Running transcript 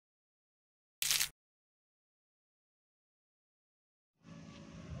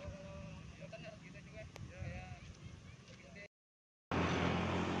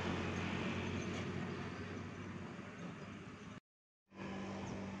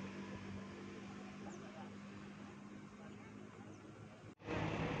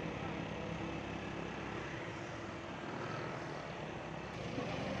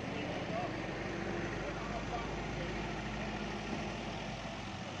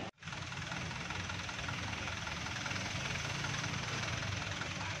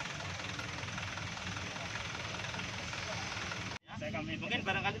Mungkin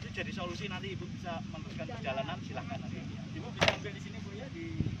barangkali itu jadi solusi, nanti Ibu bisa meneruskan perjalanan, silahkan nanti. Ibu bisa ambil di sini Bu ya, di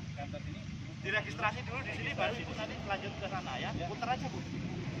kantor sini. Diregistrasi dulu di sini, baru Ibu nanti lanjut ke sana ya. Putar aja Bu.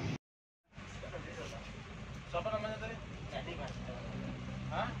 Siapa namanya tadi? Jadi Mas.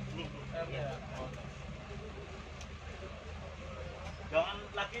 Hah? Ini. Ya. Jangan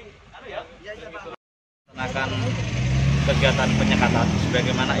lagi, ya? Iya Pak. Melaksanakan kegiatan penyekatan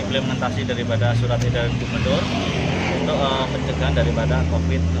sebagaimana implementasi daripada surat edaran Gubernur untuk pencegahan daripada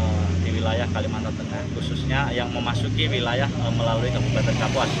COVID di wilayah Kalimantan Tengah, khususnya yang memasuki wilayah melalui Kabupaten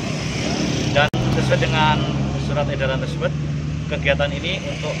Kapuas. Dan sesuai dengan surat edaran tersebut, kegiatan ini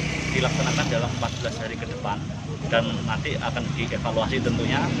untuk dilaksanakan dalam 14 hari ke depan dan nanti akan dievaluasi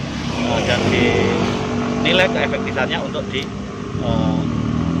tentunya dan dinilai keefektifannya untuk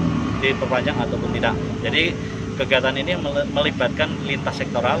diperpanjang ataupun tidak. Jadi kegiatan ini melibatkan lintas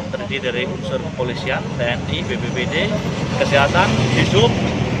sektoral terdiri dari unsur kepolisian, TNI, BPBD, kesehatan, Bisa,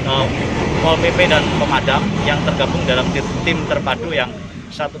 Pol PP dan pemadam yang tergabung dalam tim terpadu yang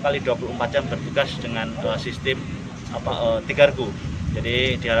 1x24 jam bertugas dengan sistem 3 gardu.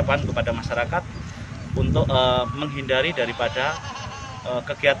 Jadi diharapkan kepada masyarakat untuk menghindari daripada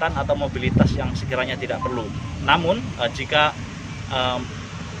kegiatan atau mobilitas yang sekiranya tidak perlu. Namun jika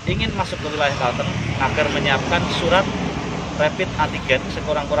ingin masuk ke wilayah Kalteng agar menyiapkan surat rapid antigen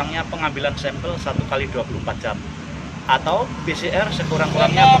sekurang-kurangnya pengambilan sampel 1x24 jam atau PCR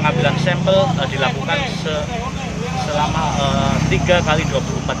sekurang-kurangnya pengambilan sampel dilakukan selama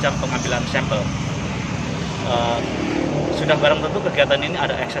 3x24 jam pengambilan sampel. Sudah barang tentu kegiatan ini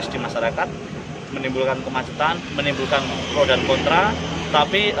ada ekses di masyarakat, menimbulkan kemacetan, menimbulkan pro dan kontra,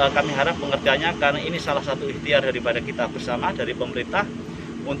 tapi kami harap pengertiannya karena ini salah satu ikhtiar daripada kita bersama dari pemerintah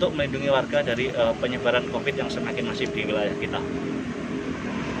untuk melindungi warga dari penyebaran COVID yang semakin masif di wilayah kita.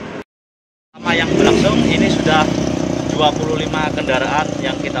 Sama yang berlangsung ini sudah 25 kendaraan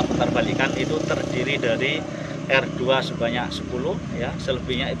yang kita putar balikan, itu terdiri dari R2 sebanyak 10 ya,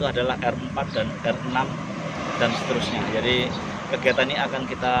 selebihnya itu adalah R4 dan R6 dan seterusnya. Jadi kegiatan ini akan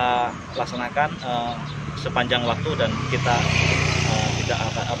kita laksanakan sepanjang waktu dan kita tidak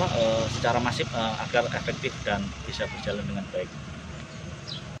akan secara masif agar efektif dan bisa berjalan dengan baik.